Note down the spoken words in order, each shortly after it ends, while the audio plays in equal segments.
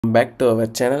back to our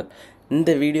channel.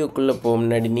 இந்த வீடியோக்குள்ள போக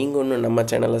முன்னாடி நீங்க இன்னும் நம்ம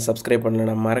சேனலை சப்ஸ்கிரைப்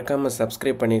பண்ணலனா மறக்காம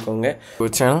சப்ஸ்கிரைப் பண்ணிக்கோங்க our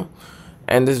channel.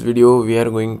 And this video we are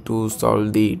going to solve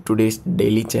the today's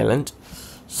daily challenge.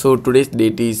 So today's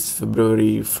date is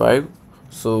February 5.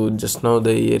 So just now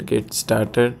the year gets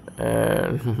started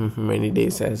and many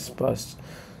days has passed.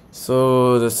 So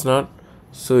that's not.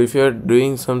 So if you are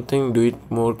doing something, do it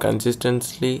more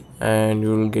consistently and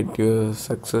you will get your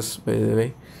success, by the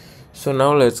way. So now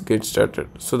let's get started.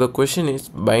 So the question is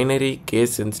binary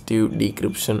case sensitive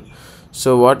decryption.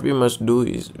 So what we must do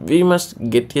is we must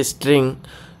get a string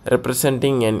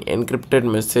representing an encrypted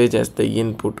message as the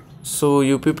input. So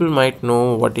you people might know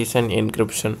what is an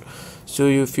encryption. So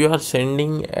if you are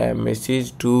sending a message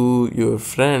to your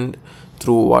friend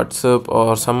through WhatsApp or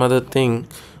some other thing,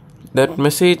 that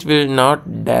message will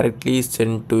not directly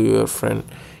send to your friend.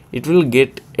 It will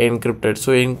get encrypted. So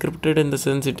encrypted in the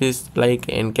sense it is like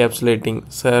encapsulating.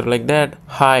 So like that,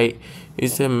 hi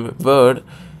is a word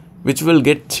which will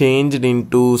get changed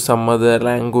into some other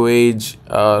language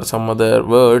or some other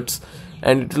words,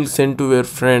 and it will send to your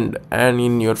friend, and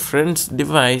in your friend's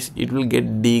device it will get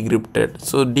decrypted.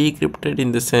 So decrypted in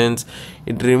the sense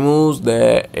it removes the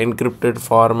encrypted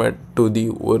format to the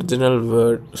original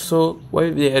word. So why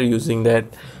we are using that?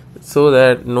 So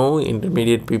that no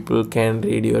intermediate people can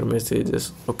read your messages.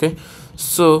 Okay,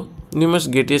 so you must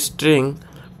get a string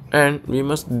and we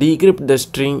must decrypt the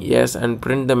string, yes, and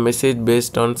print the message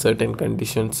based on certain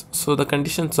conditions. So the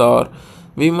conditions are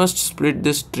we must split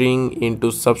the string into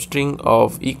substring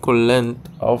of equal length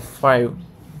of 5.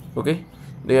 Okay,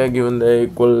 they are given the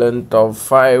equal length of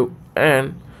 5,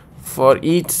 and for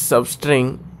each substring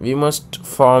we must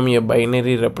form a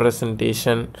binary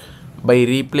representation by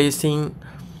replacing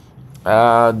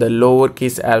the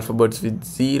lowercase alphabets with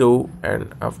 0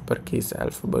 and uppercase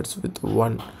alphabets with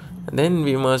 1. And then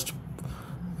we must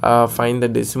find the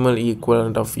decimal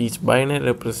equivalent of each binary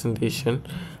representation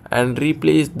and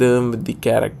replace them with the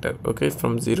character. Okay,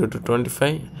 from 0 to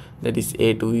 25, that is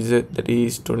A to Z, that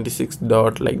is 26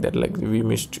 dot, like that, like we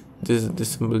missed this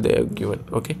symbol they have given.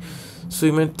 Okay, so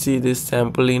you might see this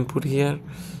sample input here.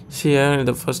 Here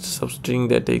the first substring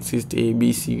that exists A,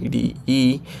 B, C, D,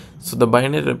 E. So the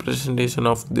binary representation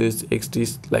of this X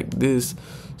is like this.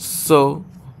 So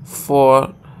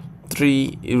for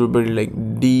 3 it will be like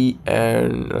D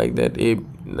and like that A.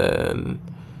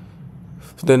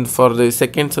 Then for the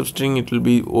second substring it will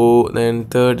be O, then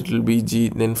third it will be G,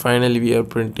 then finally we are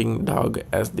printing dog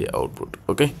as the output.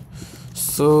 Okay,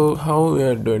 so how we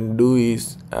are going to do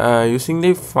is using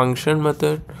the function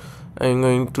method I'm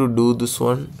going to do this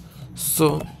one. So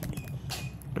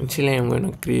actually I'm going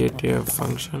to create a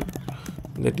function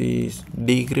that is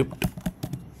decrypt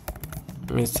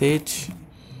message,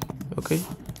 okay,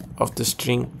 of the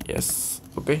string, yes.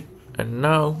 Okay, and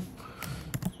now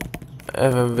I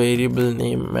have a variable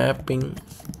name mapping.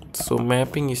 So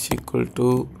mapping is equal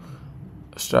to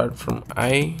start from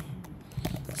I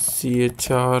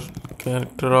chr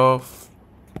character of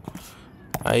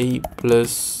I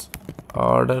plus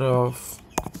order of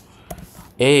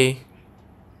A,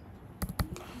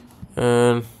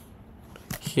 and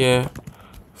here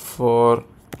for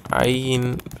I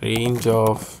in range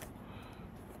of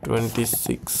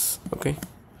 26. Okay,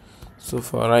 so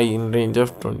for I in range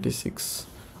of 26,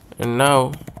 and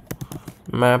now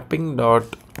mapping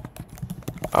dot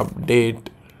update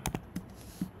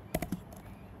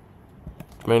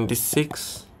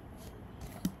 26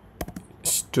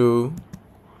 is to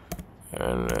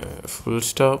and full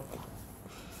stop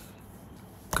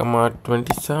comma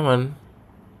 27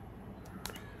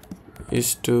 is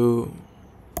to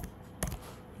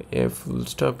a full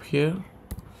stop here,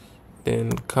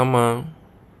 then comma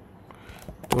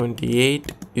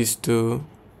 28 is to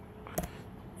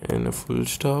and a full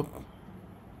stop.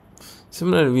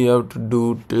 Similarly we have to do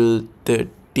till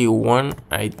 31,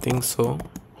 I think so.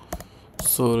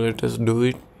 So let us do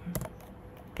it.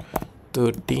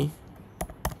 30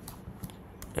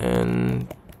 and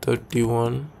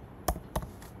 31.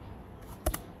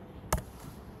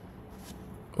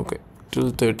 Okay, till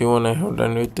 31 I have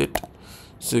done with it.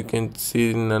 So you can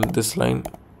see in this line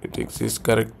it exists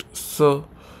correct. So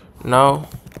now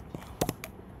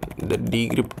the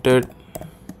decrypted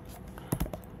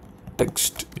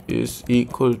text is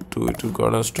equal to, it will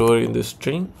gonna store in the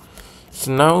string.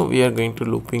 So now we are going to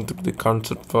looping through the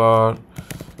concept for,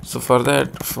 so for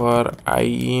that, for I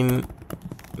in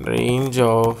range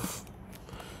of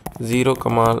 0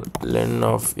 comma len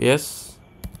of s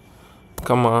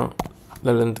comma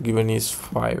the length given is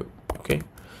 5. Okay,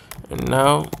 and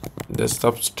now the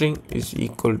substring is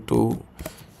equal to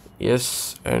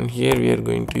yes, and here we are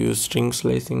going to use string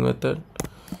slicing method.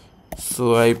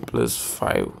 so I plus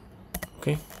 5.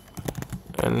 Okay,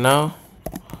 and now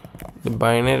the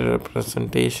binary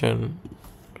representation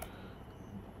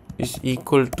is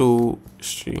equal to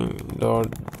string dot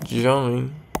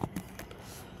join.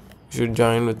 You should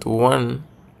join with 1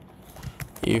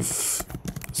 if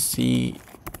C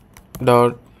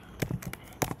dot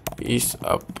is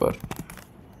upper.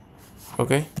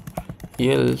 Okay,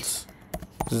 else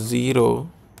 0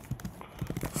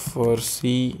 for C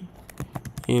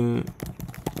in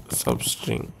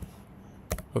substring.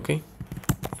 Okay,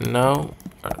 now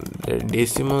the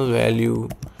decimal value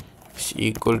is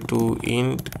equal to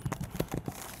int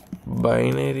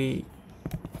binary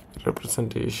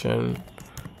representation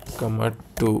comma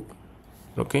 2.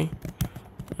 Okay,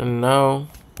 and now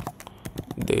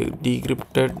the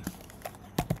decrypted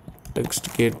text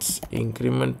gets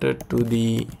incremented to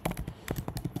the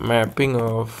mapping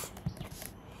of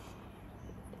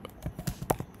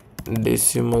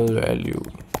decimal value.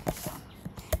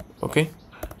 Okay,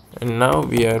 and now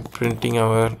we are printing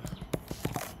our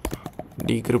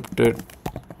decrypted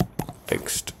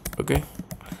text. Okay,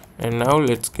 and now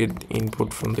let's get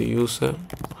input from the user,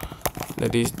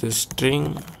 that is the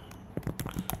string.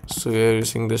 So we are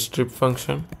using the strip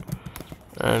function,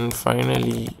 and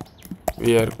finally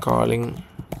we are calling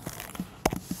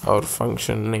our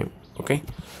function name. Okay,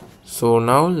 so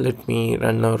now let me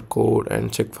run our code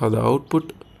and check for the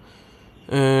output,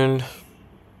 and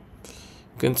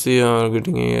you can see I'm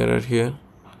getting an error here.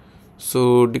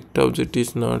 So dict object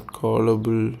is not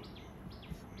callable.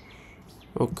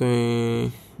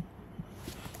 Okay,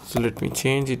 so let me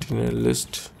change it in a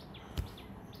list.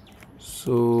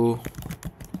 So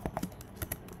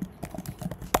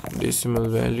decimal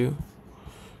value.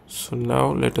 So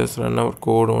now let us run our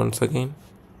code once again.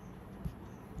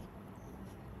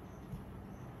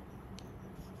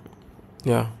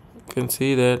 Yeah, you can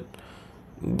see that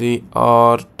the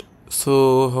art.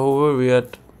 So however we are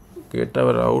get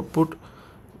our output,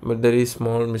 but there is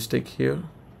small mistake here.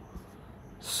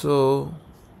 So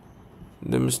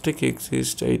the mistake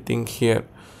exists, I think, here.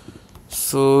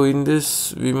 So in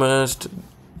this we must,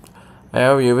 I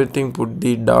have everything put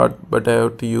the dot, but I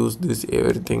have to use this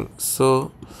everything.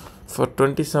 So for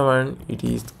 27 it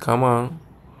is comma,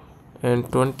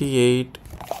 and 28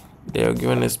 they have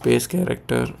given a space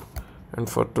character, and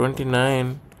for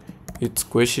 29 it's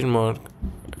question mark,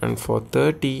 and for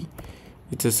 30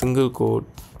 it's a single quote.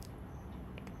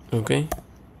 Okay,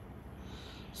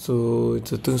 so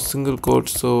it's a single quote.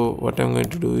 So what I'm going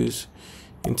to do is,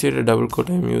 inside a double quote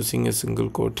I'm using a single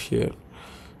quote here.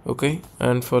 Okay,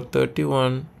 and for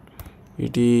 31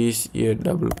 it is a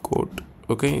double quote.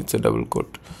 Okay, it's a double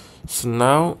quote. So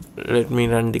now let me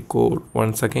run the code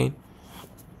once again.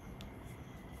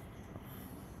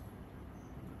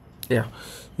 Yeah,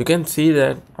 you can see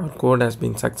that our code has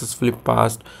been successfully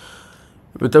passed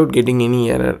without getting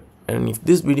any error. And if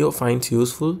this video finds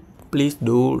useful, please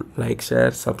do like,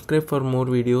 share, subscribe for more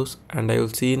videos, and I will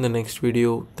see you in the next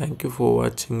video. Thank you for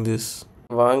watching this.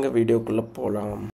 வாங்க வீடியோக்குள்ள போலாம்.